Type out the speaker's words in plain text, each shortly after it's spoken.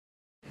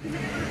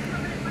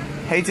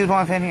Hey, it's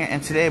Pokemon Fan here,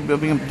 and today we'll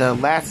be opening up the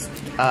last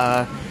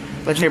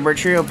Legendary Bird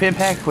Trio pin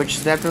pack, which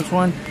is Zapdos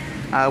one.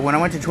 When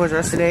I went to Toys R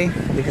Us today,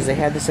 because they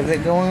had this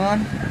event going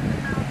on,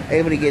 I was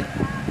able to get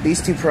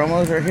these two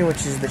promos right here,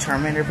 which is the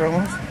Charmander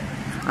promos.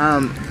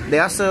 They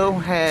also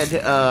had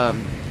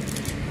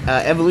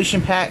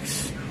evolution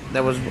packs.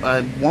 That was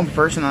one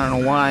person, I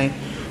don't know why.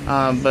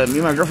 But me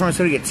and my girlfriend was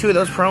going to get two of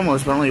those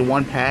promos, but only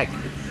one pack.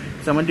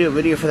 So I'm going to do a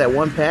video for that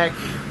one pack,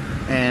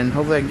 and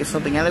hopefully I can get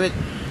something out of it.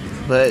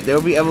 But there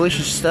will be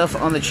evolution stuff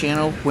on the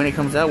channel when it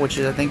comes out, which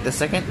is I think the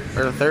second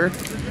or the third.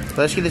 But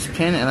let's get this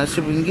pin and let's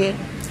see what we can get.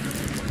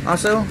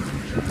 Also,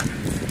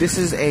 this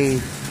is a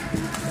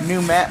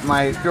new mat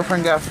my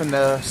girlfriend got from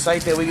the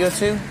site that we go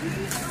to.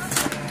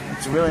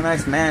 It's a really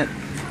nice mat.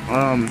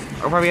 I'll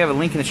probably have a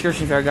link in the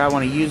description if y'all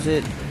want to use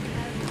it.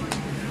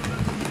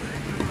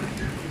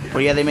 But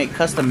yeah, they make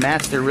custom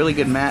mats. They're really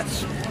good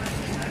mats.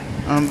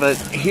 But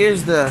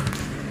here's the...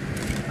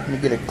 Let me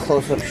get a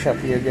close-up shot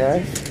here,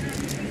 guys.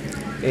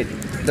 It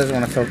doesn't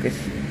want to focus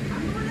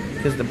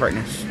because of the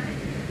brightness.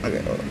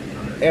 Okay,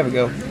 there we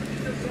go.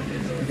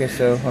 Okay,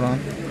 so hold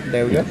on.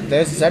 There we go.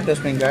 There's the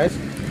Zapdos pin, guys.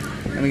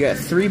 And we got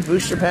 3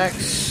 booster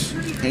packs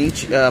in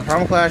each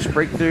Primal Clash,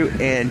 Breakthrough,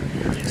 and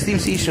Steam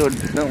Siege, so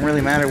it don't really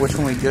matter which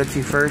one we go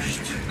to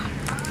first.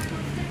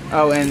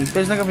 Oh, and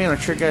there's not gonna be no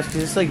trick, guys,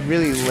 because it's like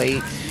really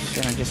late,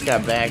 and I just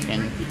got back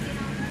and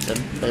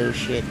some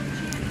bullshit.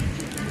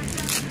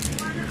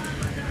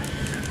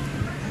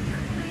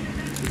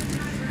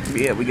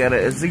 Yeah, we got a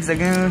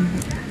Zigzagoon,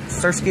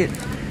 Surskit,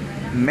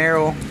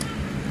 Meryl,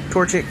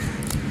 Torchic,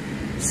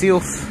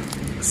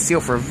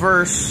 Seal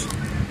Reverse,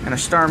 and a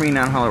Starmie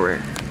non-holo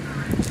rare.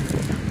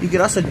 You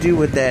could also do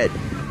what that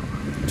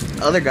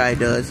other guy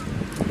does.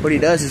 What he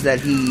does is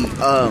that he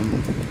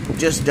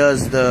just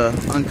does the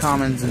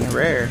uncommons and the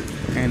rare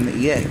and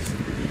the EX,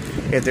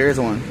 if there is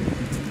one.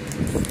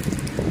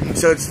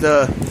 So it's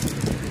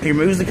he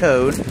removes the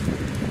code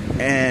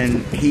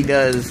and he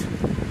does,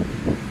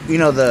 you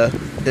know,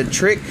 the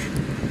trick.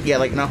 Yeah,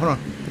 like, no, hold on.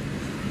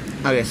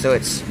 Okay, so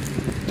it's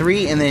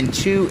 3 and then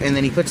 2, and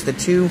then he puts the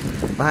 2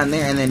 behind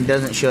there and then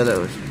doesn't show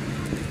those.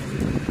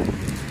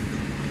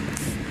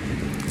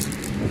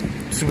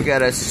 So we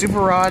got a Super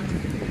Rod,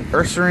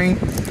 Ursaring,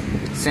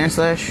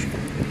 Sandslash,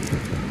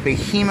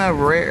 Behemoth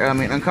rare,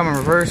 uncommon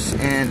reverse,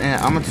 and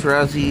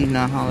Amaterasu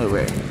non-holo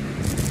rare.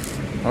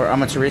 Or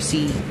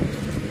Amaterasu,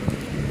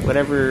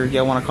 whatever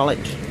y'all want to call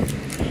it.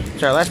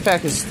 So our last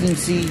pack is Steam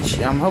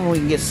Siege. I'm hoping we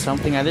can get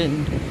something. I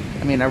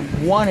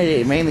wanted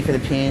it mainly for the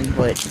pin,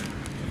 but,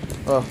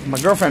 well, my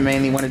girlfriend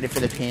mainly wanted it for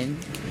the pin,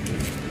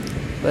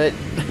 but,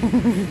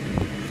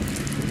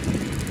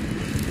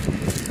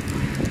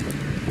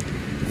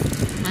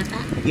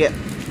 yeah,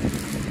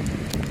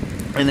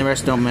 and the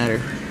rest don't matter.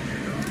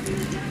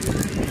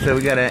 So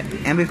we got a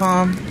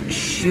Ambipom,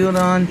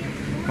 Shieldon,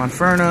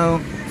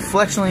 Monferno,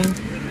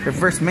 Fletchling,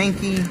 Reverse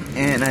Mankey,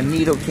 and a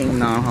Nidoking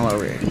non-holo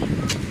rare.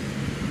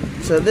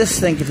 So this,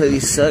 thankfully,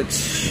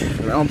 sucks.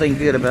 The only thing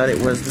good about it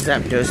was the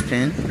Zapdos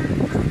pin.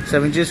 So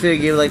we just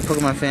figured give like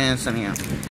Pokemon fans something out.